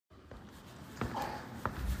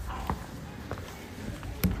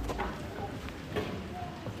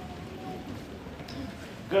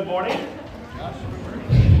Good morning.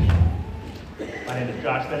 My name is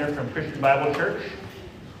Josh Benner from Christian Bible Church.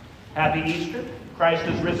 Happy Easter. Christ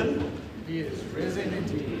is risen. He is risen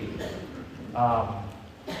indeed. I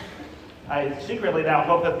secretly now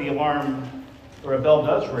hope that the alarm or a bell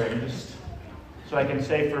does ring, just so I can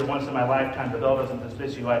say for once in my lifetime, the bell doesn't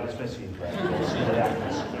dismiss you, I dismiss you. But we'll see what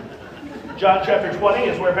happens. John chapter 20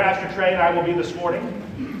 is where Pastor Trey and I will be this morning.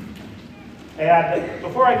 And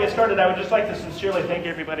before I get started, I would just like to sincerely thank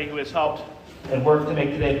everybody who has helped and worked to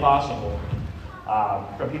make today possible.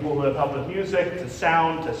 From people who have helped with music, to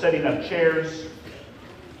sound, to setting up chairs.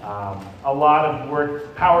 A lot of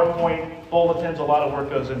work, PowerPoint, bulletins, a lot of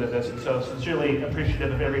work goes into this. And so sincerely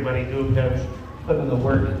appreciative of everybody who has put in the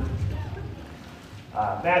work.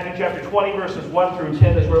 Matthew chapter 20, verses 1 through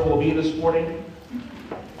 10 is where we'll be this morning.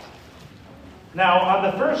 Now, on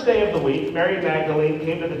the first day of the week, Mary Magdalene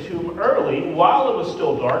came to the tomb early while it was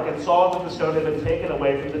still dark and saw that the stone had been taken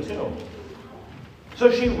away from the tomb. So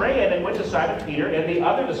she ran and went to Simon Peter and the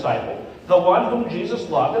other disciple, the one whom Jesus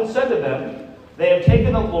loved, and said to them, "They have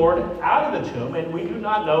taken the Lord out of the tomb, and we do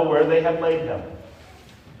not know where they have laid him."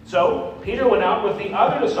 So Peter went out with the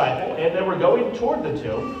other disciple, and they were going toward the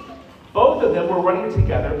tomb. Both of them were running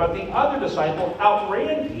together, but the other disciple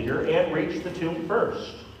outran Peter and reached the tomb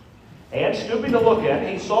first. And stooping to look in,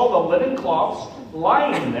 he saw the linen cloths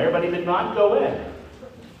lying there, but he did not go in.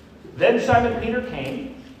 Then Simon Peter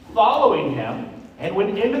came, following him, and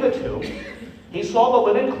went into the tomb. He saw the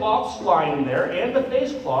linen cloths lying there, and the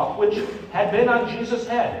face cloth which had been on Jesus'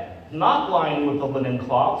 head, not lying with the linen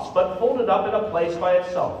cloths, but folded up in a place by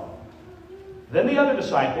itself. Then the other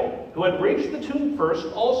disciple, who had reached the tomb first,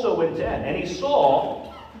 also went in, and he saw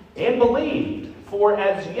and believed. For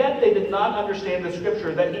as yet they did not understand the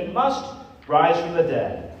scripture that he must rise from the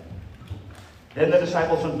dead. Then the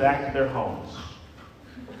disciples went back to their homes.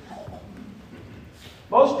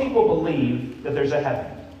 Most people believe that there's a heaven.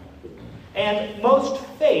 And most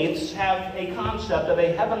faiths have a concept of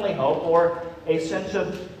a heavenly hope or a sense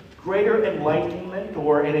of greater enlightenment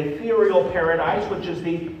or an ethereal paradise, which is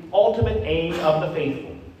the ultimate aim of the faithful.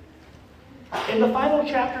 In the final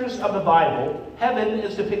chapters of the Bible, heaven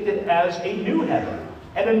is depicted as a new heaven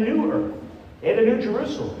and a new earth and a new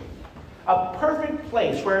Jerusalem. A perfect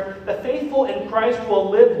place where the faithful in Christ will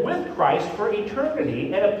live with Christ for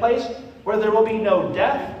eternity, and a place where there will be no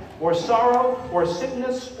death or sorrow or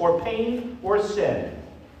sickness or pain or sin.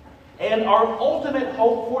 And our ultimate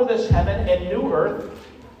hope for this heaven and new earth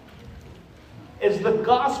is the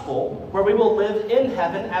gospel, where we will live in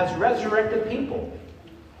heaven as resurrected people.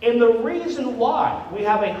 And the reason why we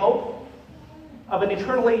have a hope of an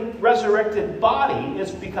eternally resurrected body is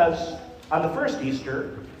because on the first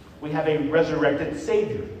Easter, we have a resurrected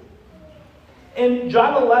Savior. In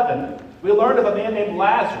John 11, we learn of a man named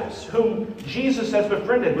Lazarus, whom Jesus has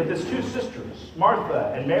befriended with his two sisters,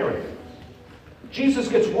 Martha and Mary. Jesus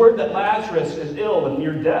gets word that Lazarus is ill and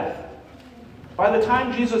near death. By the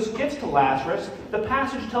time Jesus gets to Lazarus, the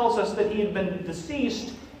passage tells us that he had been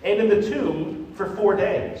deceased and in the tomb for 4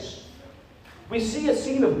 days. We see a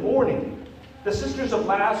scene of mourning. The sisters of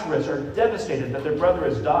Lazarus are devastated that their brother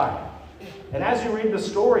has died. And as you read the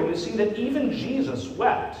story, you see that even Jesus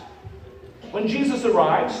wept. When Jesus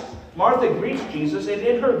arrives, Martha greets Jesus, and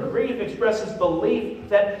in her grief expresses belief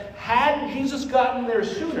that had Jesus gotten there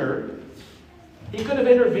sooner, he could have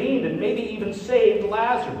intervened and maybe even saved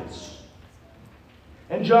Lazarus.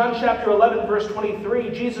 In John chapter 11, verse 23,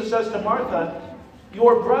 Jesus says to Martha,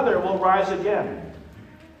 "Your brother will rise again."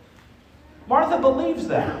 Martha believes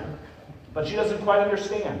that, but she doesn't quite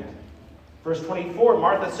understand. Verse 24,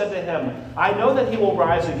 Martha said to him, "I know that he will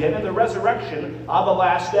rise again in the resurrection on the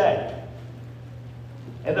last day."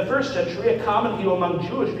 In the first century, a common view among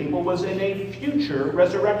Jewish people was in a future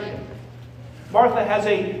resurrection. Martha has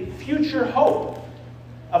a future hope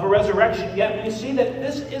of a resurrection, yet we see that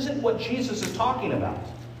this isn't what Jesus is talking about.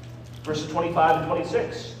 Verses 25 and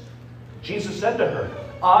 26. Jesus said to her,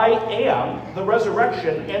 "I am the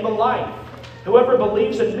resurrection and the life. Whoever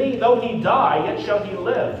believes in me, though he die, yet shall he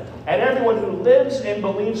live. And everyone who lives and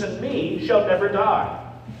believes in me shall never die."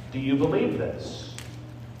 Do you believe this?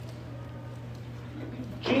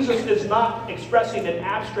 Jesus is not expressing an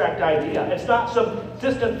abstract idea. It's not some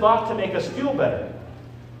distant thought to make us feel better.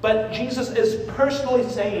 But Jesus is personally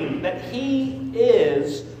saying that he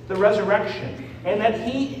is the resurrection, and that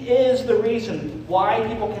he is the reason why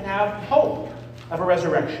people can have hope of a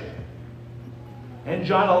resurrection. In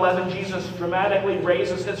John 11, Jesus dramatically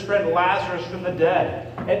raises his friend Lazarus from the dead,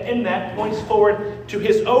 and in that points forward to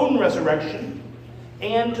his own resurrection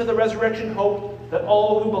and to the resurrection hope that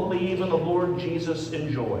all who believe in the Lord Jesus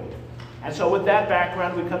enjoy. And so with that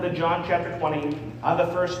background, we come to John chapter 20 on the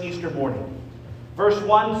first Easter morning. Verse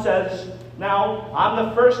 1 says, "Now, on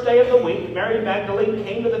the first day of the week, Mary Magdalene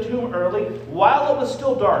came to the tomb early, while it was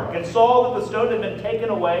still dark, and saw that the stone had been taken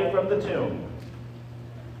away from the tomb."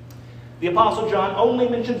 The Apostle John only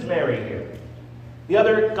mentions Mary here. The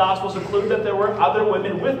other Gospels include that there were other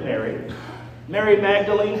women with Mary. Mary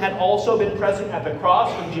Magdalene had also been present at the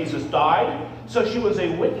cross when Jesus died, so she was a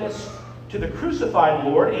witness to the crucified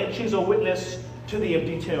Lord, and she's a witness to the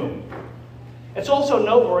empty tomb. It's also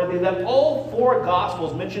noteworthy that all four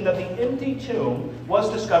Gospels mention that the empty tomb was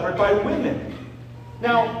discovered by women.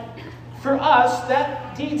 Now, for us,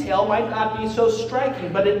 that detail might not be so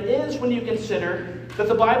striking, but it is when you consider that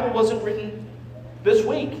the Bible wasn't written this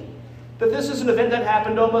week. That this is an event that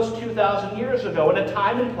happened almost 2,000 years ago in a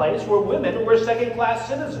time and place where women were second-class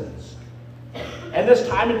citizens. And this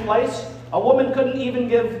time and place, a woman couldn't even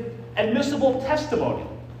give admissible testimony.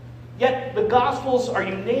 Yet the Gospels are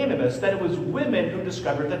unanimous that it was women who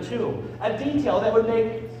discovered the tomb, a detail that would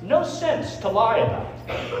make no sense to lie about.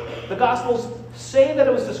 The Gospels say that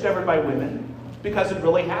it was discovered by women because it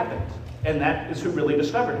really happened, and that is who really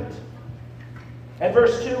discovered it. In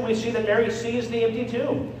verse 2, we see that Mary sees the empty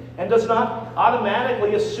tomb and does not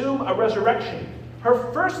automatically assume a resurrection. Her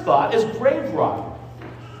first thought is grave robbery.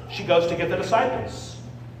 She goes to get the disciples.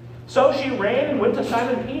 So she ran and went to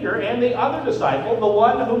Simon Peter and the other disciple, the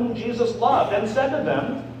one whom Jesus loved, and said to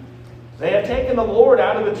them, "They have taken the Lord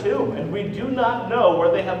out of the tomb, and we do not know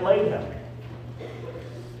where they have laid him."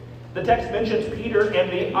 The text mentions Peter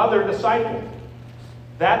and the other disciple.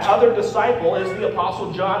 That other disciple is the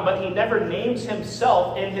Apostle John, but he never names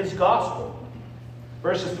himself in his gospel.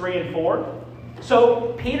 Verses 3 and 4.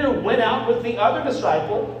 "So Peter went out with the other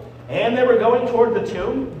disciple, and they were going toward the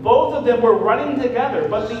tomb. Both of them were running together,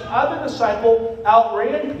 but the other disciple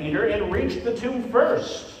outran Peter and reached the tomb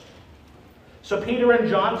first. So Peter and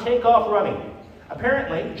John take off running.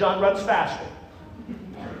 Apparently, John runs faster.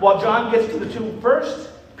 While John gets to the tomb first,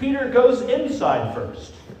 Peter goes inside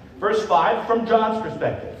first." Verse 5, from John's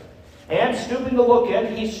perspective. "And stooping to look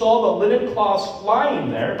in, he saw the linen cloths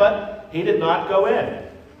lying there, but he did not go in."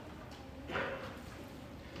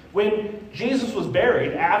 When Jesus was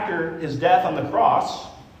buried after his death on the cross,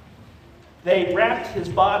 they wrapped his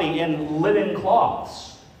body in linen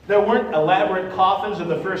cloths. There weren't elaborate coffins in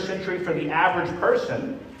the first century for the average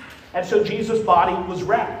person, and so Jesus' body was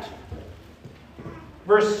wrapped.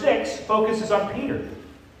 Verse 6 focuses on Peter.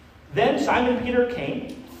 "Then Simon Peter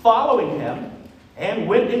came, following him, and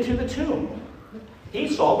went into the tomb. He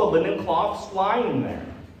saw the linen cloths lying there."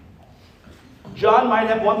 John might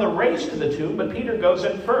have won the race to the tomb, but Peter goes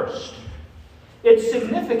in first. It's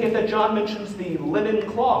significant that John mentions the linen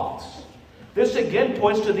cloths. This again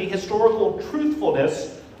points to the historical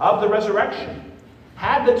truthfulness of the resurrection.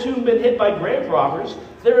 Had the tomb been hit by grave robbers,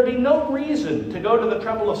 there would be no reason to go to the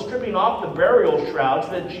trouble of stripping off the burial shrouds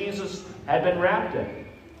that Jesus had been wrapped in.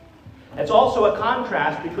 It's also a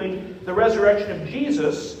contrast between the resurrection of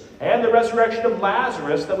Jesus and the resurrection of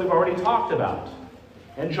Lazarus that we've already talked about.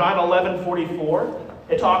 In John 11:44,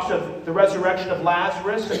 it talks of the resurrection of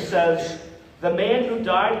Lazarus and says, "The man who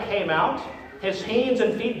died came out, his hands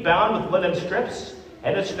and feet bound with linen strips,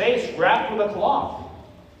 and his face wrapped with a cloth."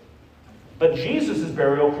 But Jesus'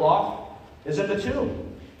 burial cloth is in the tomb.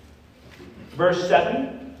 Verse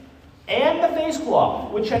 7, "And the face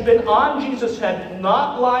cloth, which had been on Jesus' head,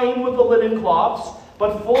 not lying with the linen cloths,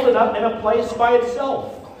 but folded up in a place by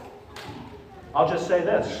itself." I'll just say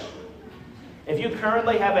this. If you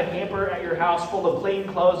currently have a hamper at your house full of clean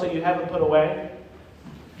clothes that you haven't put away,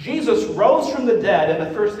 Jesus rose from the dead, and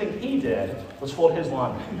the first thing he did was fold his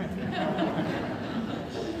laundry.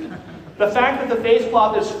 The fact that the face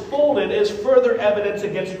cloth is folded is further evidence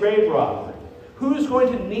against grave robbery. Who's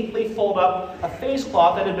going to neatly fold up a face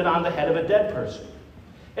cloth that had been on the head of a dead person?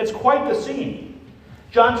 It's quite the scene.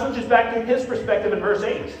 John switches back to his perspective in verse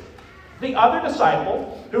 8. "The other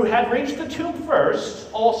disciple, who had reached the tomb first,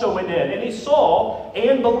 also went in, and he saw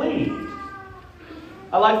and believed."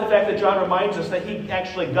 I like the fact that John reminds us that he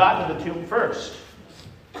actually got to the tomb first.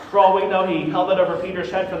 For all we know, he held it over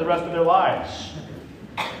Peter's head for the rest of their lives.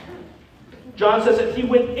 John says that he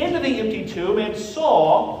went into the empty tomb and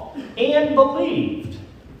saw and believed.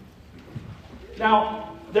 Now,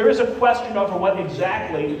 there is a question over what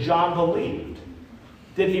exactly John believed.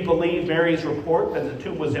 Did he believe Mary's report that the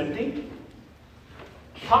tomb was empty?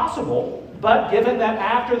 Possible, but given that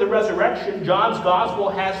after the resurrection, John's gospel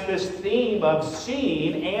has this theme of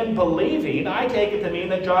seeing and believing, I take it to mean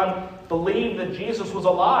that John believed that Jesus was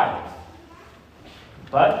alive.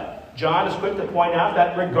 But John is quick to point out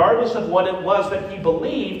that regardless of what it was that he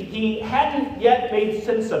believed, he hadn't yet made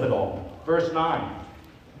sense of it all. verse 9.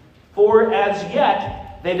 For as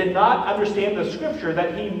yet they did not understand the scripture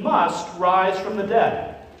that he must rise from the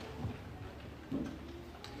dead.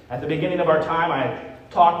 At the beginning of our time, I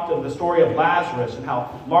talked of the story of Lazarus and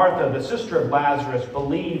how Martha, the sister of Lazarus,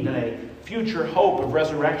 believed in a future hope of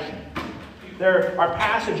resurrection. There are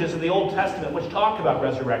passages in the Old Testament which talk about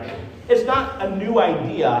resurrection. It's not a new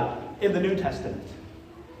idea in the New Testament.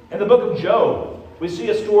 In the book of Job, we see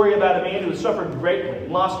a story about a man who suffered greatly,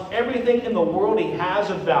 lost everything in the world he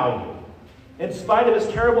has of value. In spite of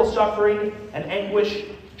his terrible suffering and anguish,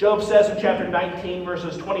 Job says in chapter 19,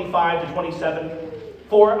 verses 25 to 27,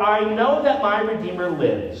 "For I know that my Redeemer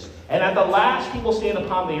lives, and at the last he will stand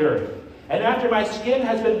upon the earth. And after my skin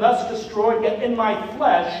has been thus destroyed, yet in my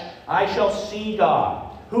flesh I shall see God,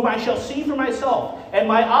 whom I shall see for myself, and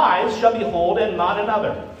my eyes shall behold and not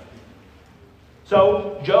another."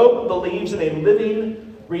 So Job believes in a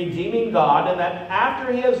living, redeeming God, and that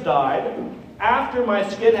after he has died, after my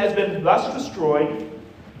skin has been thus destroyed,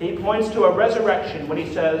 he points to a resurrection when he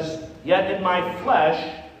says, "Yet in my flesh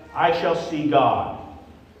I shall see God."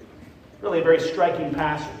 Really a very striking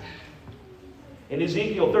passage. In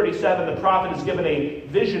Ezekiel 37, the prophet is given a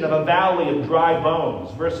vision of a valley of dry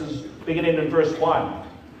bones, beginning in verse 1.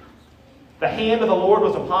 "The hand of the Lord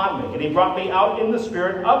was upon me, and he brought me out in the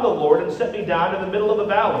spirit of the Lord and set me down in the middle of the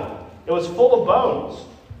valley. It was full of bones.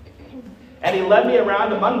 And he led me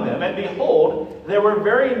around among them, and behold, there were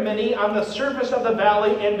very many on the surface of the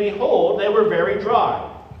valley, and behold, they were very dry.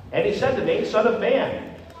 And he said to me, 'Son of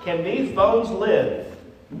man, can these bones live?'"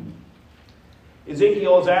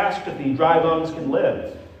 Ezekiel is asked if the dry bones can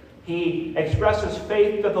live. He expresses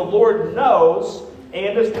faith that the Lord knows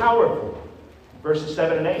and is powerful. Verses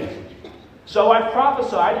 7 and 8. "So I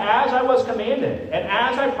prophesied as I was commanded, and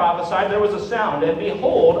as I prophesied there was a sound, and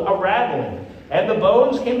behold, a rattling, and the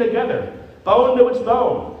bones came together, bone to its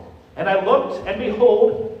bone. And I looked, and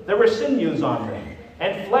behold, there were sinews on them,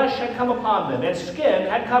 and flesh had come upon them, and skin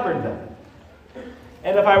had covered them."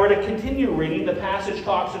 And if I were to continue reading, the passage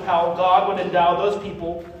talks of how God would endow those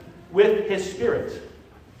people with his Spirit.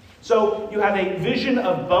 So you have a vision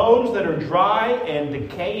of bones that are dry and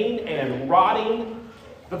decaying and rotting,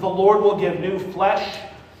 that the Lord will give new flesh,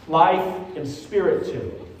 life, and spirit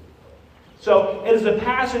to. So it is a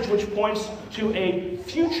passage which points to a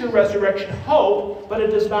future resurrection hope, but it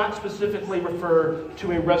does not specifically refer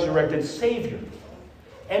to a resurrected Savior.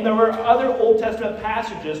 And there are other Old Testament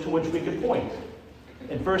passages to which we could point.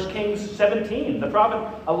 In 1 Kings 17, the prophet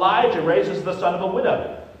Elijah raises the son of a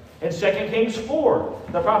widow. In 2 Kings 4,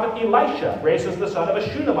 the prophet Elisha raises the son of a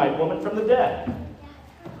Shunammite woman from the dead.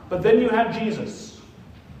 But then you have Jesus.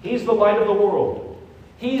 He's the light of the world.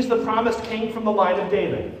 He's the promised king from the line of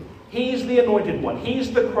David. He's the anointed one.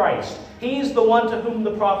 He's the Christ. He's the one to whom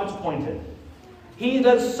the prophets pointed. He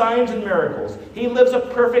does signs and miracles. He lives a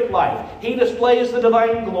perfect life. He displays the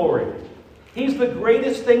divine glory. He's the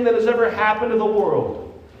greatest thing that has ever happened to the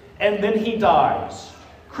world. And then he dies,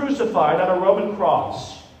 crucified on a Roman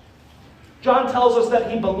cross. John tells us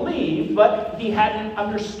that he believed, but he hadn't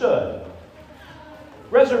understood.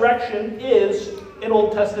 Resurrection is an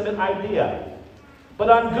Old Testament idea. But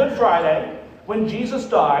on Good Friday, when Jesus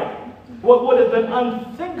died, what would have been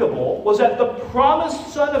unthinkable was that the promised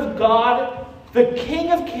Son of God, the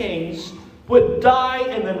King of Kings, would die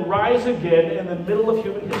and then rise again in the middle of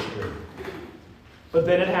human history. But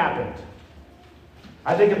then it happened.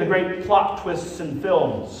 I think of the great plot twists in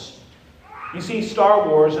films. You see Star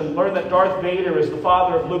Wars and learn that Darth Vader is the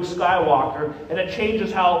father of Luke Skywalker, and it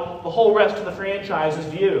changes how the whole rest of the franchise is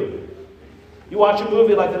viewed. You watch a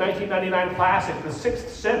movie like the 1999 classic, The Sixth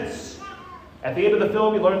Sense. At the end of the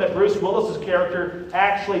film, you learn that Bruce Willis's character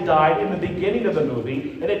actually died in the beginning of the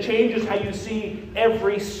movie, and it changes how you see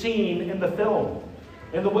every scene in the film.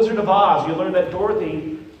 In The Wizard of Oz, you learn that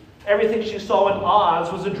Dorothy, everything she saw in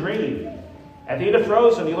Oz was a dream. At the end of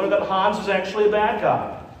Frozen, you learn that Hans was actually a bad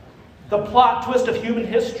guy. The plot twist of human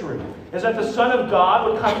history is that the Son of God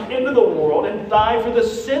would come into the world and die for the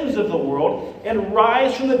sins of the world and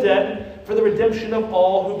rise from the dead for the redemption of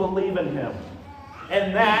all who believe in him.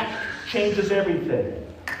 And that changes everything.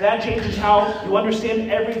 That changes how you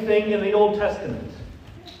understand everything in the Old Testament.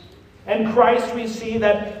 In Christ, we see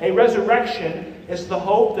that a resurrection is the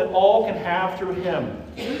hope that all can have through him.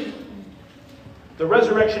 The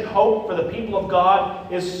resurrection hope for the people of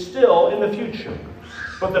God is still in the future.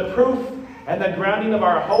 But the proof and the grounding of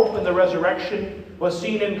our hope in the resurrection was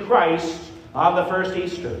seen in Christ on the first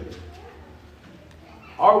Easter.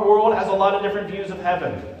 Our world has a lot of different views of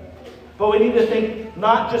heaven. But we need to think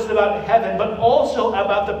not just about heaven, but also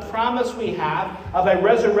about the promise we have of a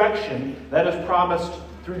resurrection that is promised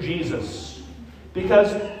through Jesus.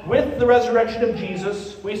 Because with the resurrection of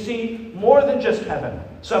Jesus, we see more than just heaven,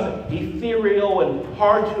 some ethereal and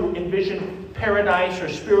hard to envision paradise or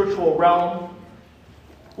spiritual realm.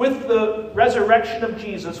 With the resurrection of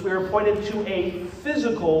Jesus, we are pointed to a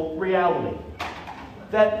physical reality.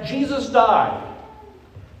 That Jesus died.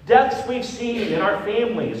 Deaths we've seen in our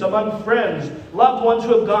families, among friends, loved ones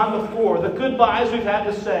who have gone before, the goodbyes we've had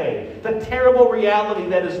to say, the terrible reality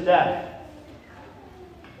that is death.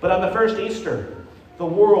 But on the first Easter, the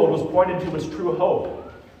world was pointed to its true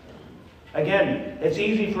hope. Again, it's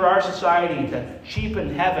easy for our society to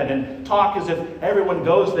cheapen heaven and talk as if everyone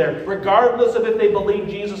goes there, regardless of if they believe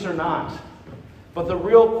Jesus or not. But the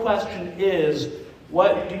real question is,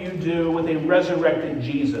 what do you do with a resurrected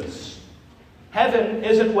Jesus? Heaven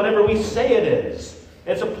isn't whatever we say it is.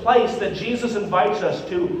 It's a place that Jesus invites us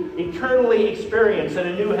to eternally experience in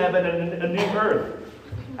a new heaven and a new earth,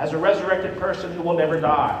 as a resurrected person who will never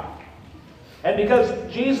die. And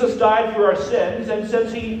because Jesus died for our sins, and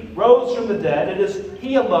since he rose from the dead, it is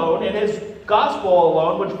he alone and his gospel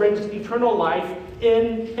alone which brings eternal life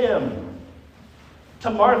in him.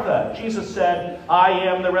 To Martha, Jesus said, "I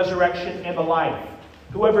am the resurrection and the life.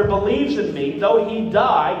 Whoever believes in me, though he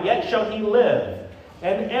die, yet shall he live.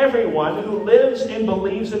 And everyone who lives and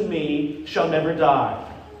believes in me shall never die."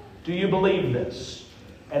 Do you believe this?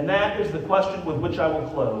 And that is the question with which I will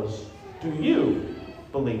close. Do you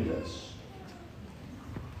believe this?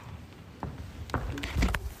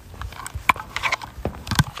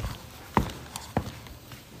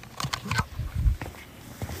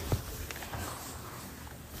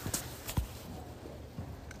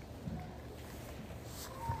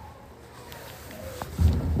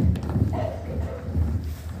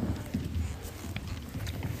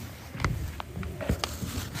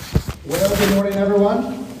 Well, good morning,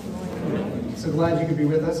 everyone. So glad you could be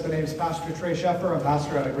with us. My name is Pastor Trey Sheffer. I'm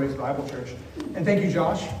pastor at Grace Bible Church. And thank you,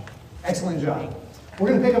 Josh. Excellent job. We're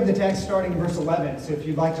going to pick up the text starting in verse 11. So if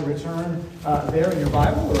you'd like to return there in your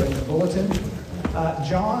Bible or in the bulletin,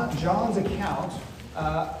 John's account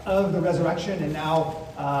of the resurrection and now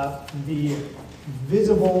the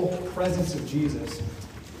visible presence of Jesus.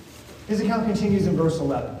 His account continues in verse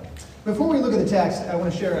 11. Before we look at the text, I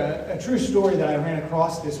want to share a true story that I ran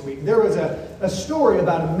across this week. There was a story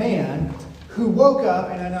about a man who woke up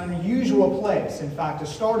in an unusual place, in fact, a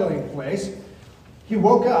startling place. He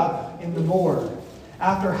woke up in the morgue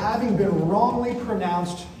after having been wrongly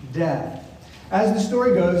pronounced dead. As the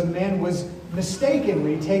story goes, the man was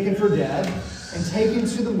mistakenly taken for dead and taken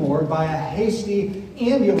to the morgue by a hasty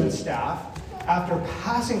ambulance staff after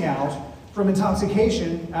passing out from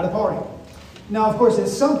intoxication at a party. Now, of course, at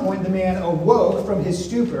some point, the man awoke from his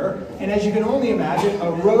stupor, and as you can only imagine,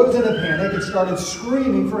 arose in a panic and started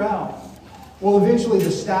screaming for help. Well, eventually,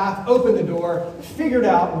 the staff opened the door, figured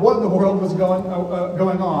out what in the world was going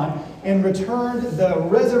on, and returned the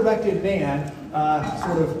resurrected man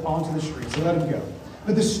sort of onto the streets and let him go.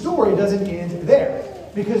 But the story doesn't end there,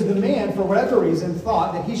 because the man, for whatever reason,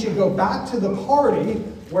 thought that he should go back to the party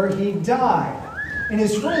where he died. And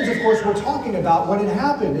his friends, of course, were talking about what had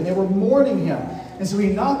happened, and they were mourning him. And so he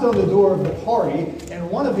knocked on the door of the party, and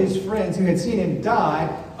one of his friends who had seen him die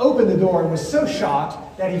opened the door and was so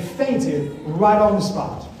shocked that he fainted right on the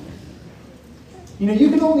spot. You know, you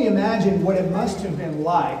can only imagine what it must have been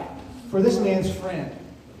like for this man's friend,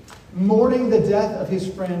 mourning the death of his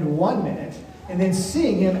friend one minute, and then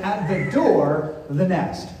seeing him at the door the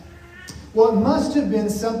next. Well, it must have been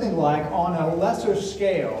something like, on a lesser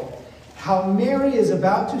scale, how Mary is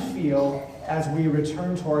about to feel as we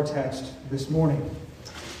return to our text this morning.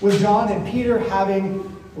 With John and Peter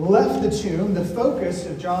having left the tomb, the focus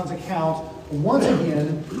of John's account once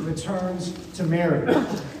again returns to Mary,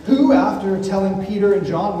 who, after telling Peter and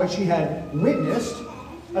John what she had witnessed,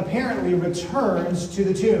 apparently returns to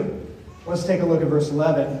the tomb. Let's take a look at verse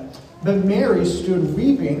 11. But Mary stood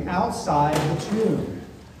weeping outside the tomb.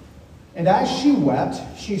 And as she wept,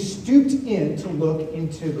 she stooped in to look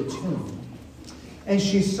into the tomb. And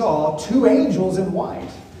she saw two angels in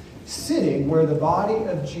white, sitting where the body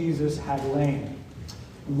of Jesus had lain,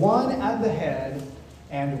 one at the head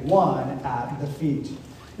and one at the feet.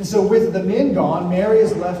 And so with the men gone, Mary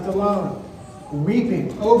is left alone,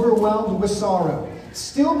 weeping, overwhelmed with sorrow,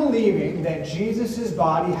 still believing that Jesus'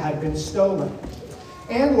 body had been stolen.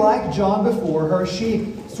 And like John before her,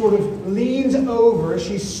 she sort of leans over,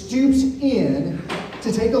 she stoops in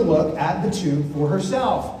to take a look at the tomb for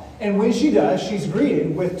herself. And when she does, she's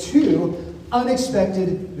greeted with two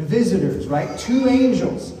unexpected visitors, right? Two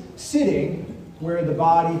angels sitting where the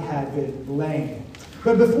body had been laying.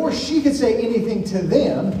 But before she could say anything to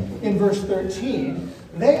them, in verse 13,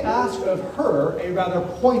 they asked of her a rather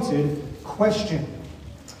pointed question.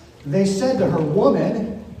 They said to her,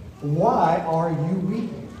 "Woman, why are you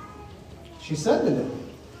weeping?" She said to them,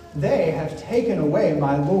 "They have taken away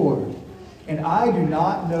my Lord, and I do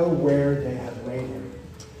not know where they have laid him."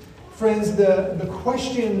 Friends, the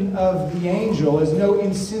question of the angel is no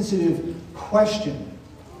insensitive question.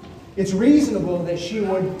 It's reasonable that she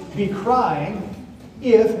would be crying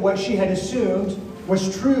if what she had assumed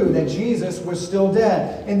was true, that Jesus was still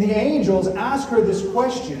dead. And the angels ask her this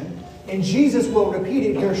question, and Jesus will repeat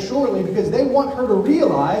it here shortly because they want her to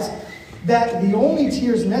realize that the only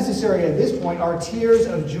tears necessary at this point are tears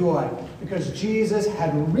of joy because Jesus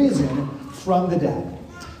had risen from the dead.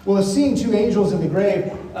 Well, if seeing two angels in the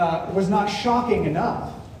grave was not shocking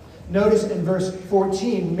enough, notice in verse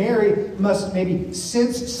 14, Mary must maybe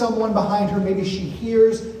sense someone behind her. Maybe she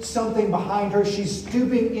hears something behind her. She's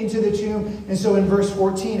stooping into the tomb. And so in verse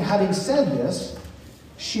 14, having said this,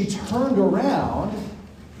 she turned around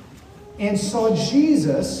and saw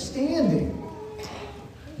Jesus standing.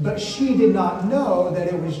 But she did not know that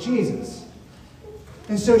it was Jesus.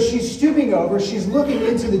 And so she's stooping over, she's looking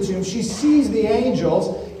into the tomb, she sees the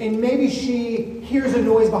angels, and maybe she hears a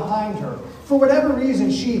noise behind her. For whatever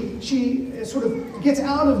reason, she sort of gets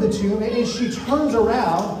out of the tomb and she turns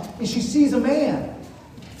around and she sees a man.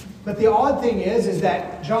 But the odd thing is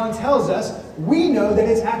that John tells us, we know that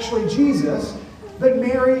it's actually Jesus, but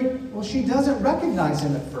Mary, well, she doesn't recognize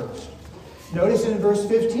him at first. Notice in verse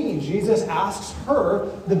 15, Jesus asks her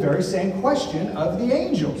the very same question of the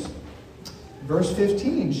angels. Verse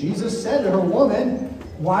 15, Jesus said to her, "Woman,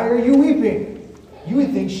 why are you weeping?" You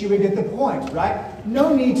would think she would get the point, right?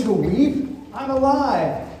 "No need to weep. I'm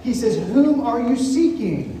alive." He says, "Whom are you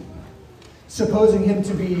seeking?" Supposing him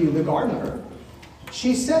to be the gardener,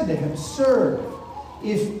 she said to him, "Sir,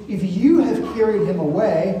 if you have carried him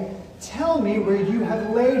away, tell me where you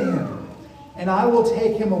have laid him, and I will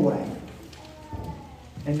take him away."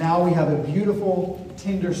 And now we have a beautiful,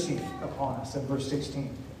 tender scene upon us in verse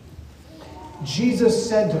 16. Jesus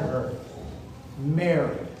said to her,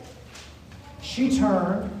 "Mary." She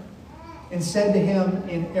turned and said to him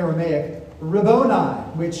in Aramaic, "Rabboni,"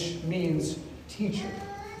 which means teacher.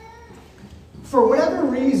 For whatever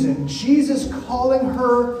reason, Jesus calling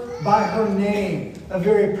her by her name, a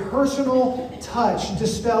very personal touch,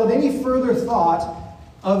 dispelled any further thought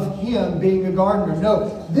of him being a gardener.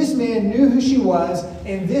 No, this man knew who she was,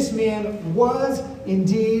 and this man was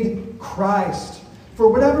indeed Christ. For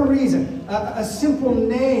whatever reason, a simple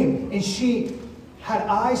name, and she had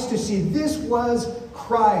eyes to see this was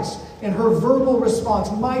Christ. And her verbal response,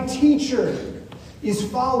 "My teacher," is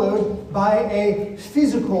followed by a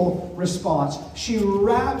physical response. She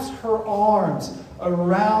wraps her arms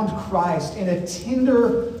around Christ in a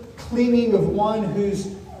tender clinging of one whose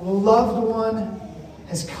loved one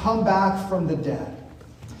has come back from the dead.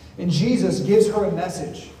 And Jesus gives her a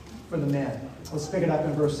message for the men. Let's pick it up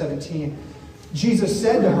in verse 17. Jesus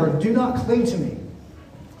said to her, "Do not cling to me,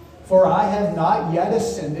 for I have not yet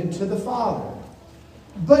ascended to the Father.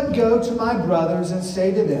 But go to my brothers and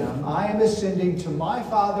say to them, I am ascending to my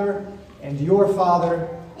Father and your Father,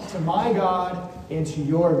 to my God and to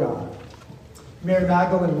your God." Mary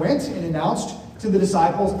Magdalene went and announced to the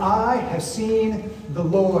disciples, "I have seen the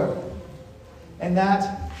Lord," and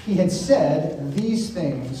that he had said these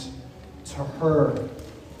things to her.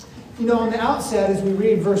 You know, on the outset, as we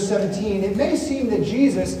read verse 17, it may seem that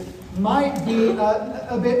Jesus might be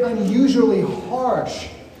a bit unusually harsh.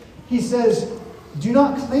 He says, "Do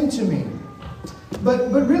not cling to me."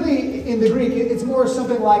 But really, in the Greek, it's more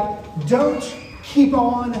something like, "Don't keep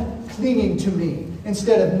on clinging to me,"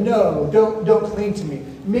 instead of, "No, don't cling to me."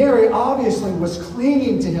 Mary obviously was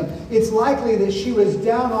clinging to him. It's likely that she was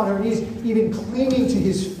down on her knees, even clinging to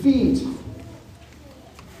his feet.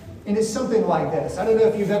 And it's something like this. I don't know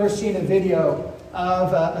if you've ever seen a video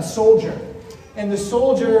of a soldier. And the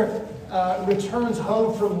soldier returns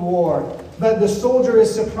home from war. But the soldier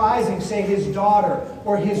is surprising, say, his daughter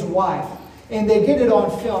or his wife. And they get it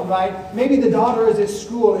on film, right? Maybe the daughter is at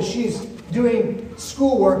school and she's doing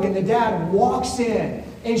schoolwork, and the dad walks in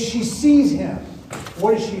and she sees him.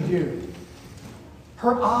 What does she do?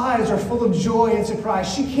 Her eyes are full of joy and surprise.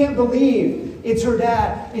 She can't believe it's her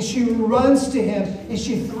dad. And she runs to him and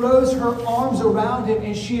she throws her arms around him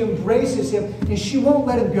and she embraces him and she won't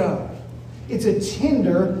let him go. It's a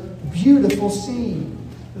tender, beautiful scene.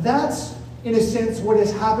 That's, in a sense, what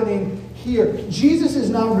is happening here. Jesus is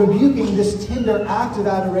not rebuking this tender act of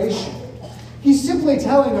adoration. He's simply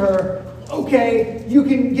telling her, okay, you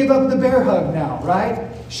can give up the bear hug now, right?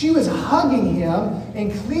 She was hugging him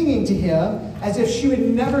and clinging to him as if she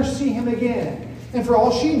would never see him again. And for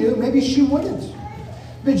all she knew, maybe she wouldn't.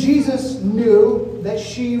 But Jesus knew that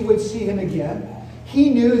she would see him again. He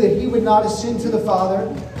knew that he would not ascend to the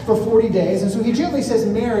Father for 40 days. And so he gently says,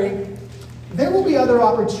 Mary, there will be other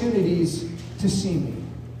opportunities to see me.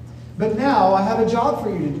 But now I have a job for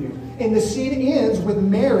you to do. And the scene ends with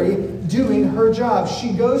Mary doing her job.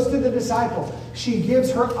 She goes to the disciples. She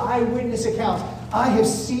gives her eyewitness account. I have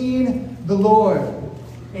seen the Lord.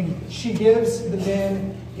 And she gives the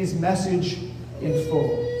men his message in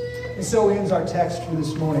full. And so ends our text for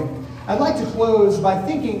this morning. I'd like to close by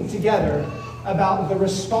thinking together about the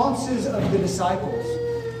responses of the disciples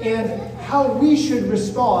and how we should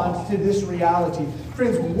respond to this reality.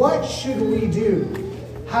 Friends, what should we do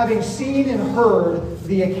having seen and heard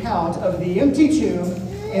the account of the empty tomb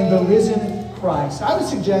and the risen Christ? I would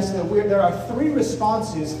suggest that there are three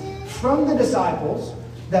responses from the disciples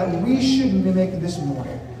that we should mimic this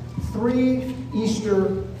morning. Three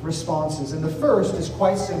Easter responses. And the first is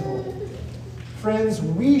quite simple. Friends,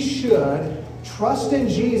 we should trust in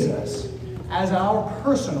Jesus as our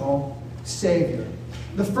personal Savior.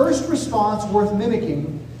 The first response worth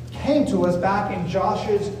mimicking came to us back in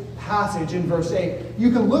Josh's passage in verse 8.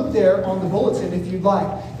 You can look there on the bulletin if you'd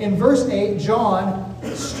like. In verse 8, John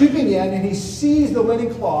stooping in and he sees the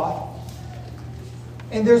linen cloth.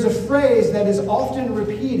 And there's a phrase that is often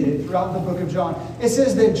repeated throughout the book of John. It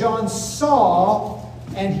says that John saw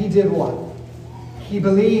and he did what? He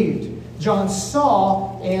believed. John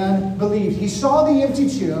saw and believed. He saw the empty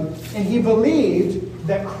tomb and he believed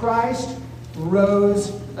that Christ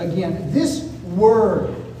rose again. This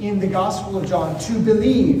word in the Gospel of John, to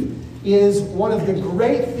believe, is one of the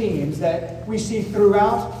great themes that we see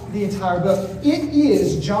throughout the entire book. It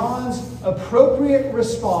is John's appropriate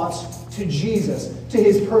response to Jesus, to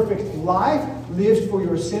his perfect life lived for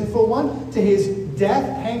your sinful one, to his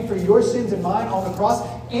death paying for your sins and mine on the cross,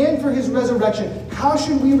 and for his resurrection. How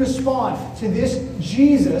should we respond to this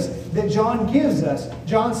Jesus that John gives us?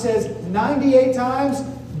 John says 98 times,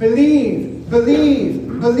 believe,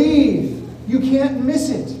 believe, believe. You can't miss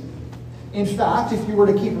it. In fact, if you were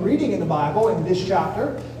to keep reading in the Bible in this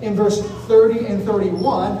chapter, in verse 30 and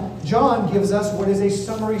 31, John gives us what is a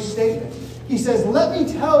summary statement. He says, let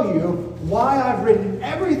me tell you why I've written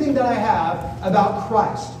everything that I have about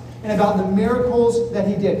Christ and about the miracles that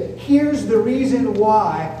he did. Here's the reason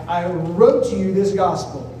why I wrote to you this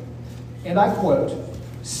gospel. And I quote,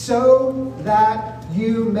 so that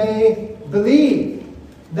you may believe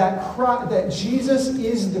that Jesus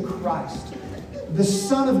is the Christ, the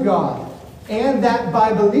Son of God, and that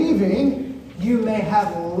by believing you may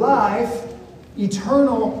have life,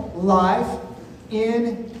 eternal life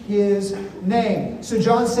in his name. So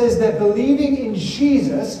John says that believing in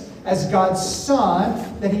Jesus as God's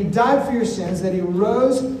Son, that he died for your sins, that he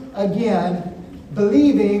rose again,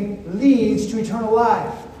 believing leads to eternal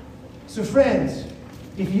life. So friends,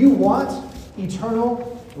 if you want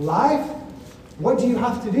eternal life, what do you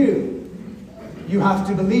have to do? You have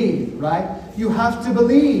to believe, right? You have to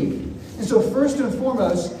believe. And so first and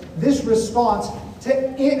foremost, this response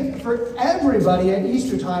for everybody at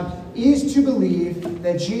Easter time is to believe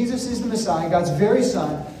that Jesus is the Messiah, God's very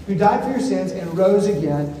Son, who died for your sins and rose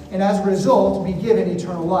again, and as a result, be given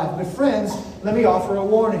eternal life. But friends, let me offer a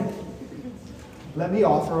warning. Let me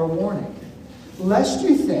offer a warning. Lest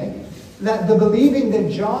you think that the believing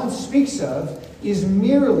that John speaks of is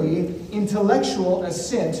merely intellectual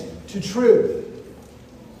assent to truth.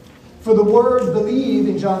 For the word believe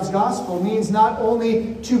in John's gospel means not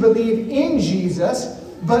only to believe in Jesus,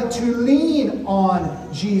 but to lean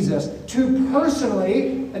on Jesus. To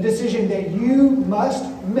personally, a decision that you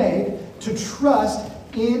must make to trust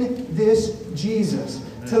in this Jesus.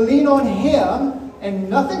 To lean on him and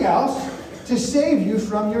nothing else to save you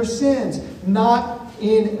from your sins. Not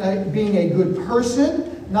in being a good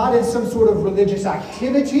person, not in some sort of religious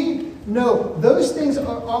activity. No, those things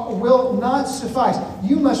will not suffice.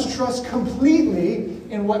 You must trust completely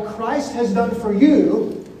in what Christ has done for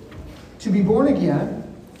you to be born again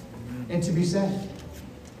and to be saved.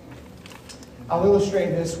 I'll illustrate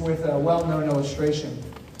this with a well-known illustration.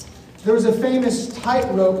 There was a famous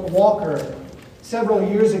tightrope walker several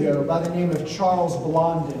years ago by the name of Charles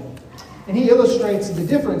Blondin. And he illustrates the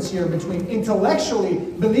difference here between intellectually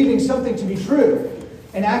believing something to be true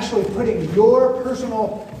and actually putting your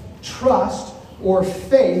personal trust or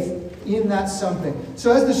faith in that something.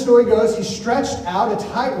 So as the story goes, he stretched out a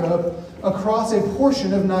tightrope across a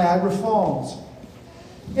portion of Niagara Falls.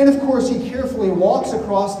 And of course, he carefully walks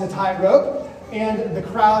across the tightrope, and the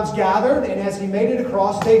crowds gathered, and as he made it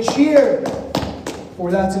across, they cheered.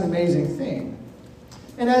 For that's an amazing thing.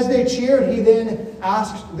 And as they cheered, he then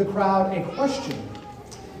asked the crowd a question.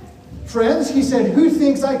 Friends, he said, who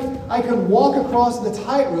thinks I can walk across the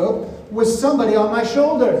tightrope with somebody on my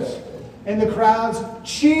shoulders? And the crowds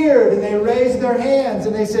cheered and they raised their hands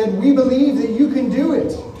and they said, we believe that you can do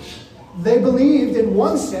it. They believed in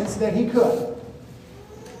one sense that he could.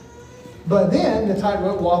 But then the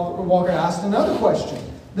tightrope walker asked another question.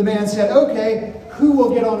 The man said, okay, who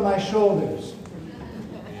will get on my shoulders?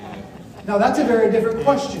 Now that's a very different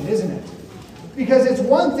question, isn't it? Because it's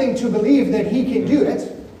one thing to believe that he can do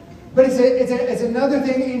it, but it's another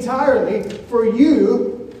thing entirely for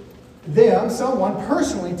you, them, someone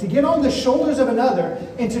personally, to get on the shoulders of another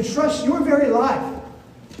and to trust your very life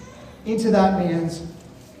into that man's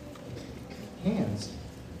hands.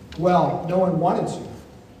 Well, no one wanted to.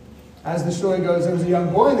 As the story goes, there was a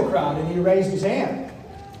young boy in the crowd and he raised his hand.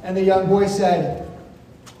 And the young boy said,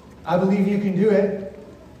 I believe you can do it,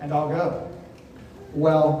 and I'll go.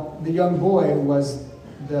 Well, the young boy was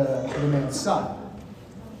the man's son.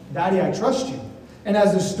 Daddy, I trust you. And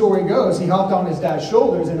as the story goes, he hopped on his dad's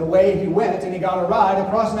shoulders and away he went and he got a ride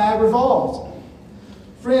across Niagara Falls.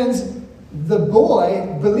 Friends, the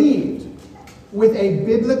boy believed with a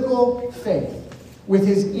biblical faith, with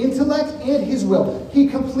his intellect and his will. He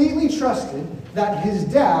completely trusted that his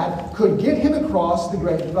dad could get him across the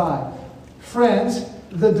great divide. Friends,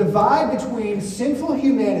 the divide between sinful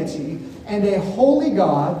humanity and a holy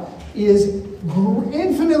God is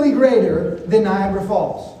infinitely greater than Niagara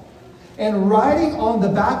Falls. And riding on the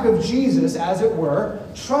back of Jesus, as it were,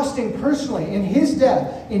 trusting personally in his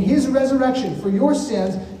death, in his resurrection for your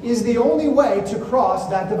sins, is the only way to cross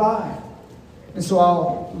that divide. And so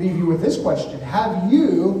I'll leave you with this question. Have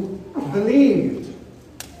you believed,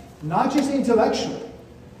 not just intellectually,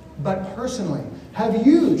 but personally? Have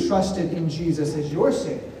you trusted in Jesus as your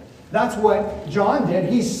Savior? That's what John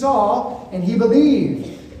did. He saw and he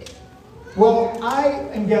believed. Well, I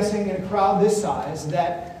am guessing in a crowd this size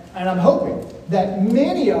that, and I'm hoping, that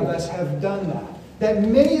many of us have done that. That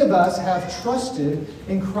many of us have trusted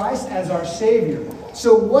in Christ as our Savior.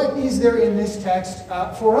 So what is there in this text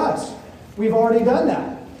for us? We've already done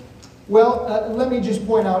that. Well, let me just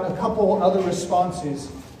point out a couple other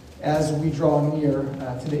responses as we draw near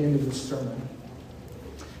to the end of this sermon.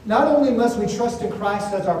 Not only must we trust in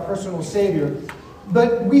Christ as our personal Savior,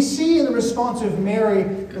 but we see in the response of Mary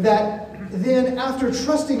that then after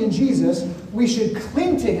trusting in Jesus, we should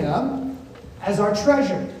cling to him as our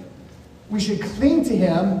treasure. We should cling to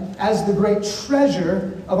him as the great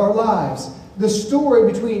treasure of our lives. The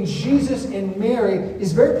story between Jesus and Mary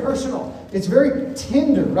is very personal. It's very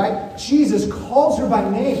tender, right? Jesus calls her by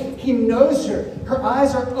name. He knows her. Her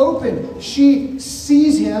eyes are open. She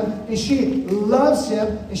sees him and she loves him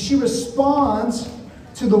and she responds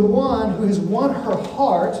to the one who has won her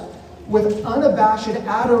heart with unabashed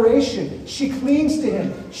adoration. She clings to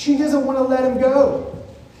him. She doesn't want to let him go.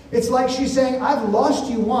 It's like she's saying, I've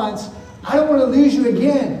lost you once. I don't want to lose you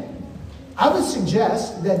again. I would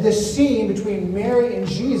suggest that this scene between Mary and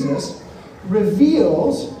Jesus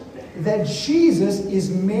reveals that Jesus is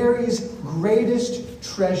Mary's greatest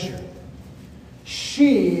treasure.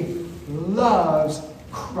 She loves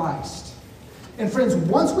Christ. And friends,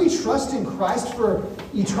 once we trust in Christ for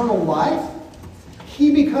eternal life, he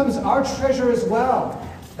becomes our treasure as well.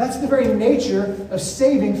 That's the very nature of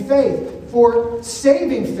saving faith. For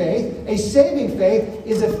saving faith, a saving faith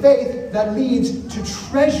is a faith that leads to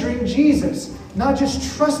treasuring Jesus, not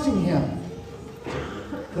just trusting him.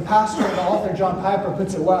 The pastor and the author John Piper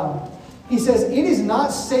puts it well. He says, it is not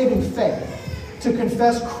saving faith to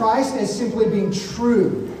confess Christ as simply being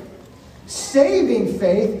true. Saving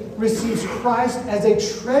faith receives Christ as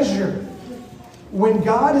a treasure. When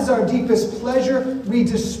God is our deepest pleasure, we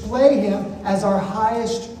display him as our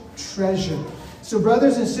highest treasure. So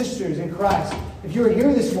brothers and sisters in Christ, if you are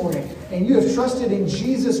here this morning and you have trusted in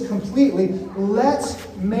Jesus completely, let's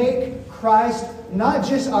make Christ not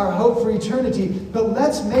just our hope for eternity, but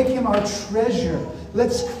let's make him our treasure.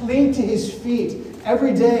 Let's cling to his feet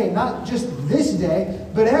every day, not just this day,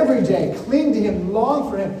 but every day. Cling to him,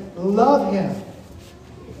 long for him, love him.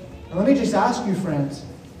 And let me just ask you, friends,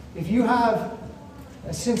 if you have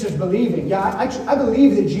a sense of believing, I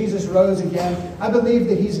believe that Jesus rose again. I believe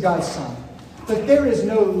that he's God's Son. But there is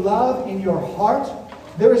no love in your heart.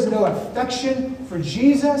 There is no affection for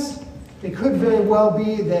Jesus. It could very well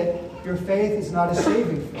be that your faith is not a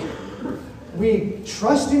saving faith. We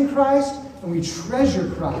trust in Christ and we treasure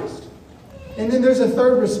Christ. And then there's a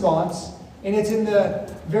third response, and it's in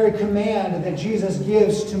the very command that Jesus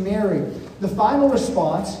gives to Mary. The final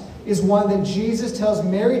response is one that Jesus tells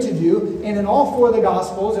Mary to do, and in all four of the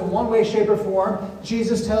Gospels, in one way, shape, or form,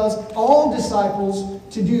 Jesus tells all disciples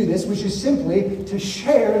to do this, which is simply to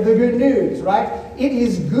share the good news, right? It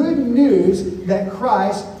is good news that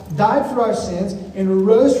Christ died for our sins and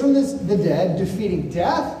rose from the dead, defeating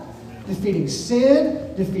death, defeating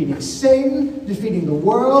sin, defeating Satan, defeating the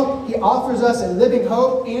world. He offers us a living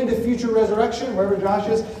hope and a future resurrection, wherever Josh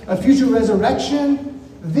is, a future resurrection.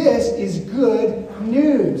 This is good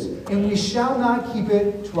news, and we shall not keep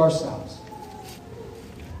it to ourselves.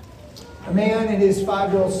 A man and his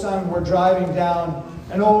 5-year-old son were driving down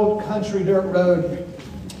an old country dirt road,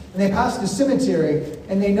 and they passed a cemetery,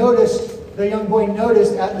 and the young boy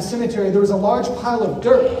noticed at the cemetery there was a large pile of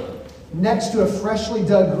dirt next to a freshly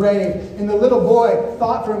dug grave. And the little boy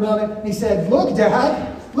thought for a moment, and he said, "Look,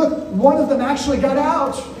 Dad, look, one of them actually got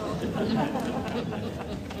out."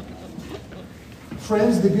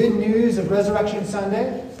 Friends, the good news of Resurrection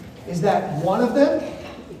Sunday is that one of them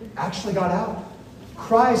actually got out.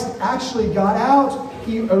 Christ actually got out.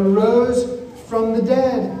 He arose from the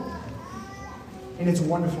dead. And it's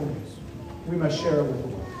wonderful news. We must share it with the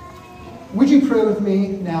world. Would you pray with me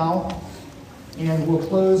now? And we'll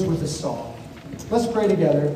close with a song. Let's pray together.